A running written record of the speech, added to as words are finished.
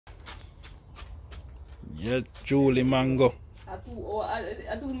Yeah, Julie mango. A 2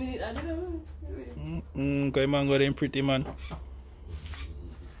 minutes, I don't know. Cause mango them pretty man.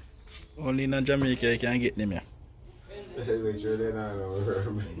 Only in Jamaica you can get them here. Make sure they're not on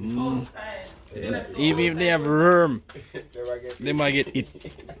worm. Even if they have worm, they might get it.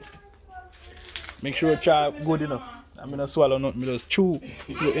 Make sure chop good enough. I'm gonna swallow nothing, just chew.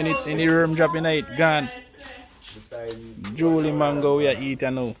 So any worm drop in it, gone. Julie mango we are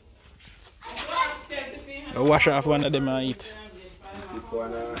eating now. I wash off one of them and eat.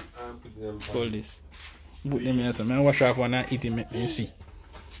 Hold this. Put them here, so I wash off one and eat it, make me see.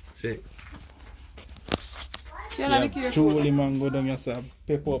 See. Yeah, Julie mango down here, so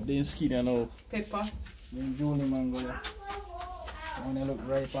pepper up the skin you know. Pepper. Then Julie mango, yeah. One they look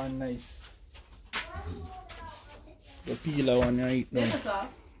ripe and nice. The peeler one you eat now. This off.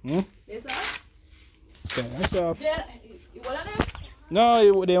 This off? Okay, that's off. You want that?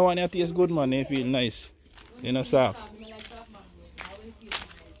 No, they want it to taste good, man. They feel nice. They're not soft.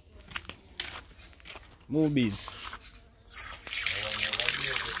 Movies.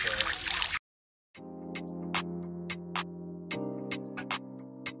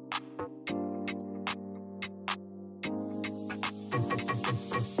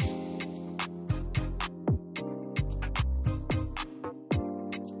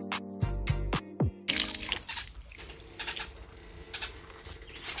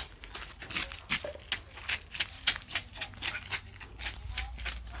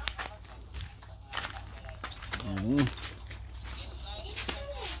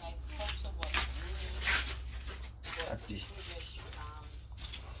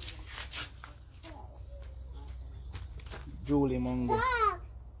 Julie mango.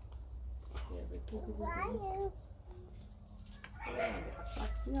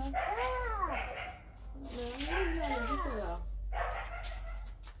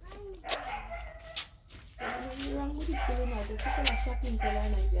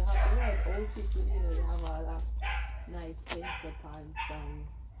 Nice pencil pants and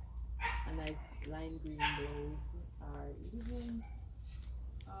a nice lime green blouse or even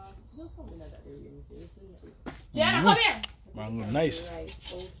just something like that they really do. Jana, come here! Mango, nice. Right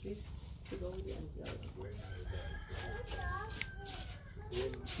outfit to go with the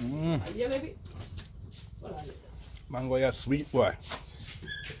yeah, baby. Mango, yeah, sweet boy.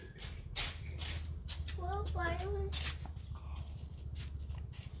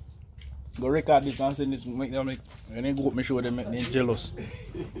 Go record this and send this, make them when they go up, me show them, make them jealous.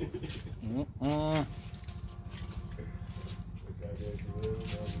 What?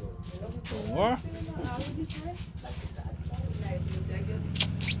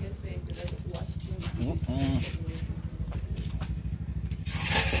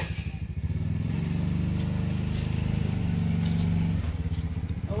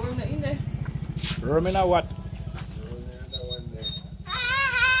 Worm in a what?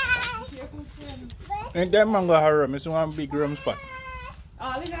 Ain't that mango have worm? It's one big worm spot.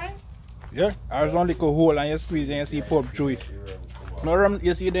 Oh, yeah, I was only go hole and you squeeze and you see pop through it. No worm,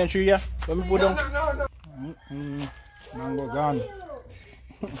 you see them tree here? Let me put down. No. Mango gone.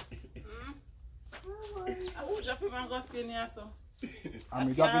 Who drop your mango skin here, so?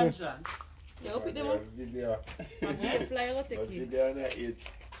 I'm dropping it. Yeah, pick them up. Video. Fly out, take it. Video on that it.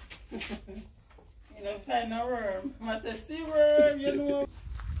 You don't find no worm. I say, see worm, you know.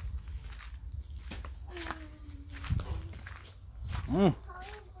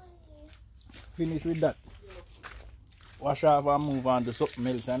 Finish with that. Wash off and move on to something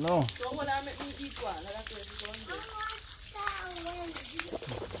else, I know. So when I make me eat one, that's what it's going to do.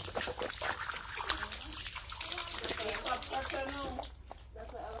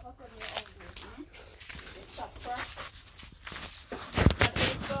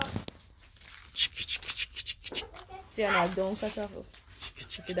 Jana, don't cut off.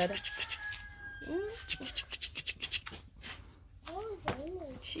 See that?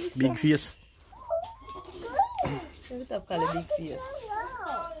 Big face. Look at that big face.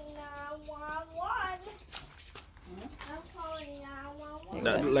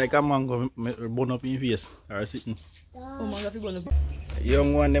 That look like a mango bun up in face or sitting. Oh, mango bun up.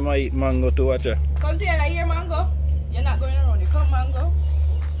 Young one them might eat mango too, watch her. Come to here, mango. You're not going around. You come, mango.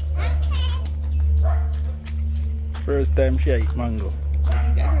 First time she eat mango.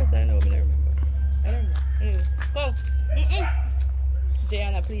 First time, I don't remember. I don't know. Come.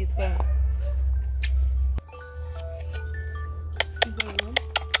 Diana, please come.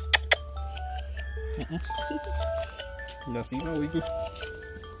 You see how we do?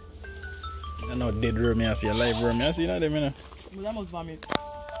 I know dead worm, I see a live worm, I see that them, you know. We almost vomit.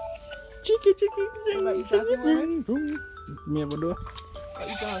 Chicky. You eat as a worm? Me ever do? You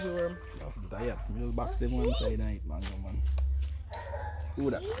eat as a worm? tired. We just box them one side and eat mango, man. Who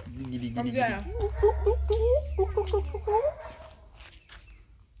that? Diggy, diggy, diggy, diggy.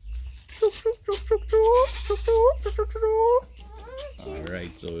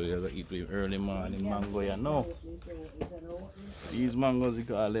 Alright, so we're gonna eat with early morning mango here now. These mangoes we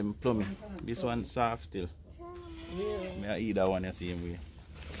call them plummy. This one soft still. I eat that one the same way.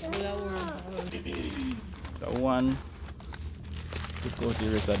 That one, took out the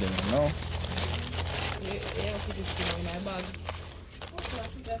rest of them now. Yeah, put this in my bag.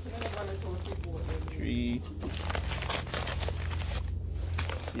 3,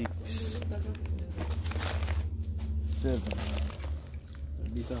 6, 7.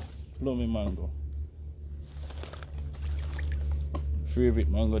 These are plummy mango. Favorite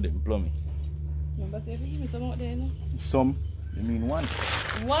mango them plummy. Remember say if you give me some out there, no? Some? You mean one?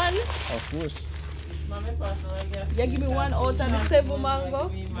 One? Of course. You give me one out of the 7 mango?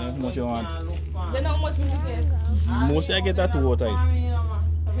 How much you want? Then how much will you get? Mostly I get that 2 out of it.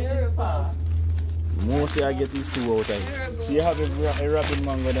 Mostly I get these 2 out of it. So you have a rabbit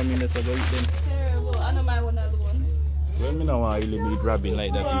mango that means I go eat them. Terrible. I know my one alone. Well, me don't want to really eat rabbit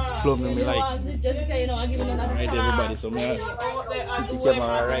like that. It's plummy me like. Just because you know I give you another. Right everybody, so me sit the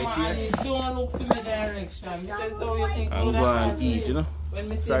camera right here. Don't look for my direction. I'm going to eat, you know.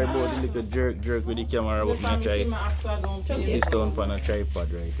 Sorry about the little jerk with the camera, but I try this down on a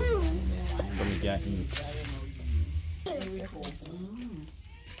tripod right here. So me can eat.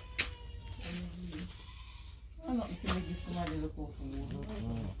 I'm not going to give somebody look for food.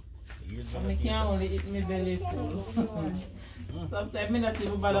 I can't only eat my belly full. Sometimes I don't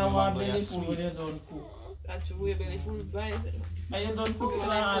even bother want belly full when you don't cook. Actually, belly full, right? But you don't cook when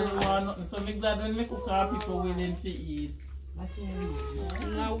you want nothing. So I'm glad when I cook our people willing to eat.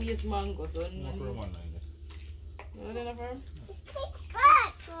 Now we use mango, so no firm.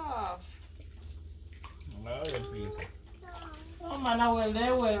 Soft. Oh man,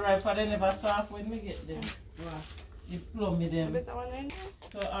 they're well ripe, but they never soft when we get them. You plummy them.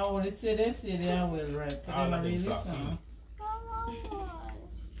 So I already say they are well ripe, but they're not really soft.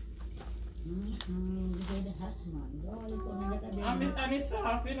 And it's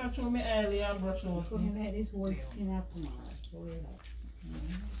soft, you know, through me early and brush out.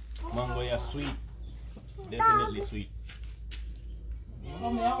 Mango is sweet. Definitely sweet. I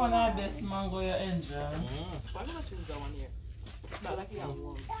want the best mango you enjoy. Why not choose that one here? Not like you have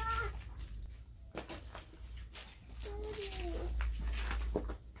one.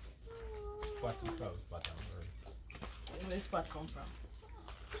 Where does spot come from?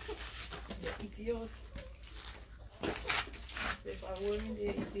 Eat it out. If I were in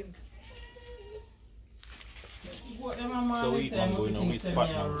there, eat him. So we eat mango, you know, we spot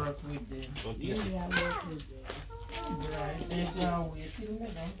mango. So taste it. Right, they go wait till me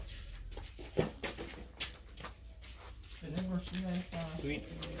now. So they brush me nice. Sweet.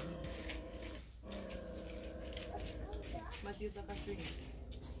 Matthews like a string.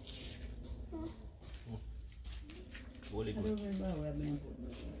 Really good.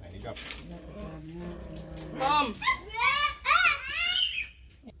 I need up. Come!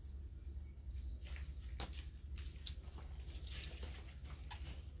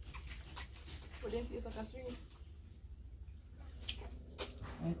 What didn't taste like a string?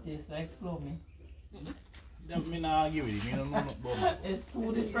 It tastes like plummy. That me not give it. Me don't know about it. It's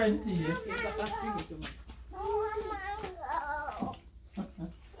 2 different tastes. It tastes like a string to me.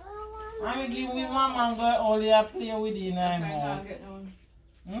 I'm give me my mango only I play with it in my I'm mouth. not getting one.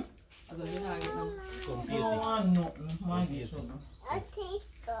 Hmm? I don't get none. I don't want nothing. My gift. It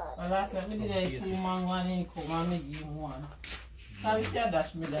tastes good. But last time I did 2 mango and he come and me give him 1. So if you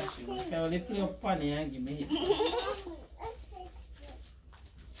dash me dash you. If you only play up on it and give me it.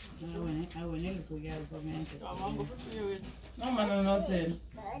 I will never forget for me. Mango for sure. No man, no say.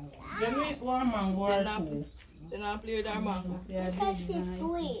 Then we eat 1 mango or 2. Then I'll play with our mango. Because it's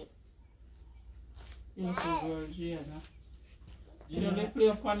sweet. You know, girl, Gianna. She only play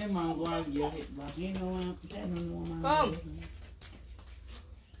up on the mango and give it back. You know what? I don't know mango. Come!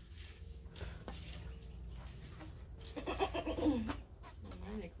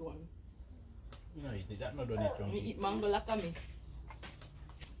 My next one. You know, that not done it wrong. Me eat mango like a me.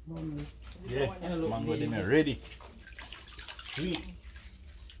 Yeah, mango them are ready. Sweet.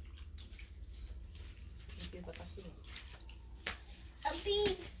 It tastes like a string. A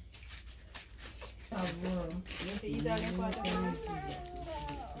bee. You can eat that again,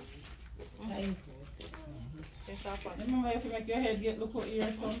 Remember if you make your head get look out here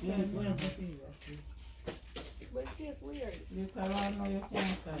or something? But it tastes weird. You tell her now you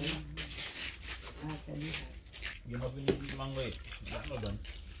can't tell. You have been eating mango yet? That's not done.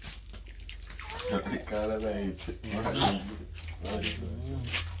 You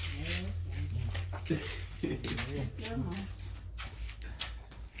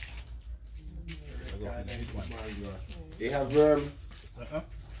have worm?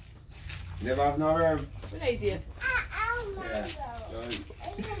 Never have no worm? Good idea. Yeah.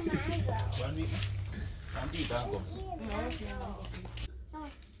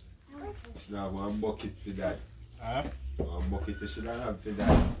 Should have one bucket for that. Huh? One bucket you should have for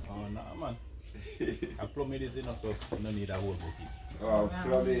that. Oh, no, man. I Plummy this enough, so you don't need a whole bucket. Oh,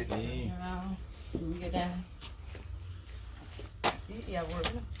 Plummy. Get that. See, yeah, work.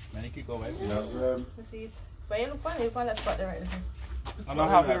 Man, you kick over. You have worm? See it. But you look funny, you can't let spot there right there. I don't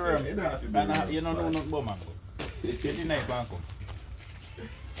have a worm. You don't have to be You don't know nothing about mango. Get the knife, mango.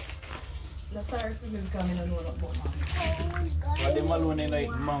 No, sorry for me coming and know about mango. But them alone ain't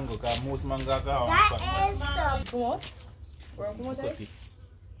like mango, because most mango are gone. That is the Come on. Where come on there?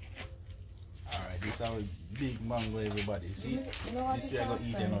 Alright, this is our big mango, everybody. See? You know what This way I go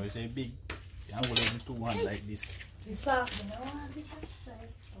eat, you know. It's a big. I'm going to have 2 hands like this. It's soft, you know what?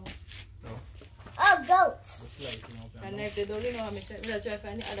 oh goats. Slice, you know, And if they don't, you know, I'm try to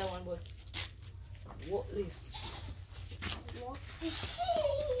find the other one, but what this?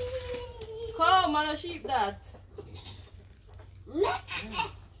 Come on, a sheep that. Ew,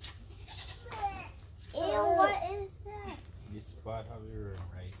 what is that? This part of the room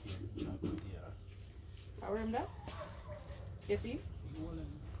right here. Not good here. I remember that? You see?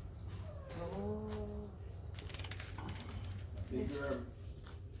 Oh. Big worm.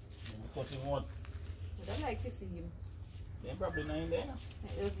 Cut him out. I don't like to see him. They're probably not in there.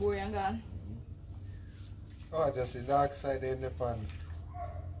 It was boring and gone. Oh, just the dark side in the pan.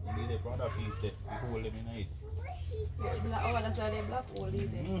 You need a product piece that you hold them in it. Yeah, black, oh, that's why they black all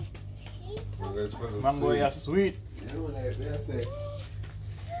eating. Mango is sweet. You know what I say?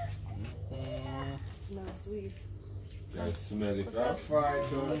 Smells sweet. Just smell it from far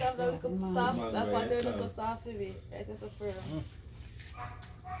Look down. at the soft, Mango that one there is is so soft. soft for me. It is so firm. You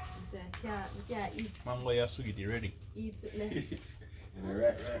say, you can't eat Mango is sweet, you ready? it.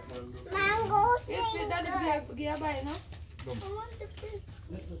 Right, mango. Mango Yes, thing. daddy, give a bite, no? I want the big.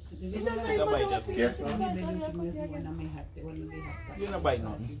 It doesn't Take a bite, matter. Yes, You're not bite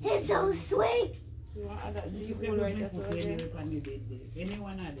nothing. It's so sweet. You want to add that seafood right there, so okay?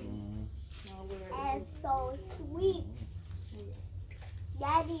 Anyone had it. No, we'll right It's so sweet.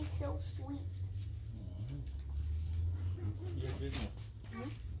 Daddy's so sweet.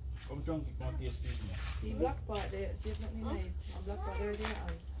 Come chunky, come taste this now. see black part there. See if nothing nice. The black part there, there.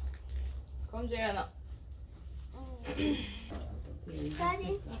 Come, Jayana.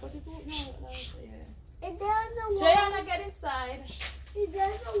 Daddy, Now put it out now. Yeah. if there's a wall, Jayana, get inside. if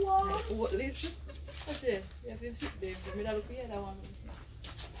there's a wall, What, listen? What's it? You have to sit there. Let me look here. That one.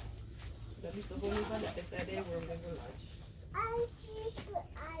 That is so funny, but that is that they were going to watch. I see what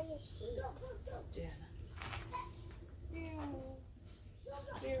I see. Jayana.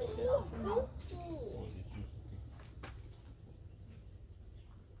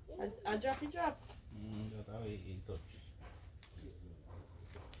 I drop it, drop. That's how it touch.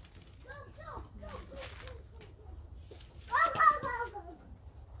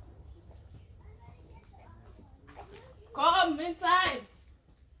 Come inside.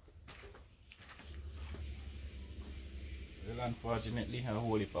 Well, unfortunately, I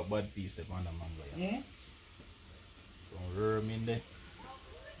hold it for bad piece of on the mango. Yeah? Some worm in there.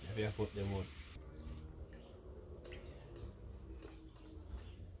 You have to put them out.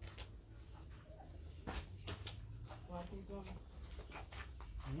 What is wrong?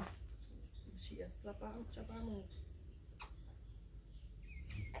 She has slap her out, chop her mouth.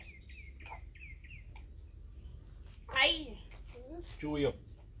 Aye. Chew it up.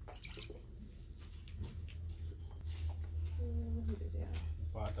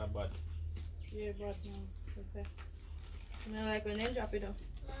 Part of bad. Yeah, but no. Okay. I like when they drop it down.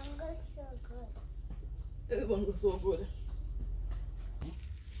 Mango's so good. This one was so good.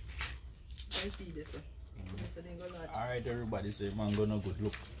 I see this one. So they go large. Alright, everybody, so mango no good.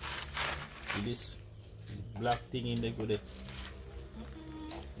 Look. See this black thing in there good.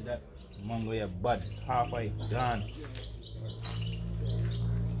 See that? Mango is bad. Half of it gone.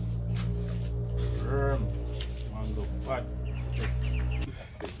 Mango bad.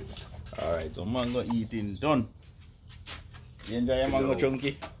 Alright, so mango eating done. You enjoy your mango,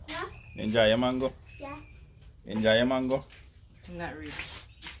 Chunky? Huh? Enjoy your mango? Yeah. Enjoy your mango? Not really.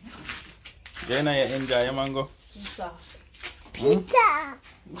 Jenna, you enjoy your mango? It's soft. Pizza.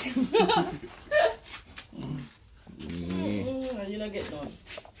 You don't get none.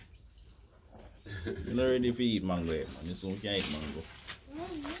 You're not ready to eat mango yet, man. You soon can't eat mango.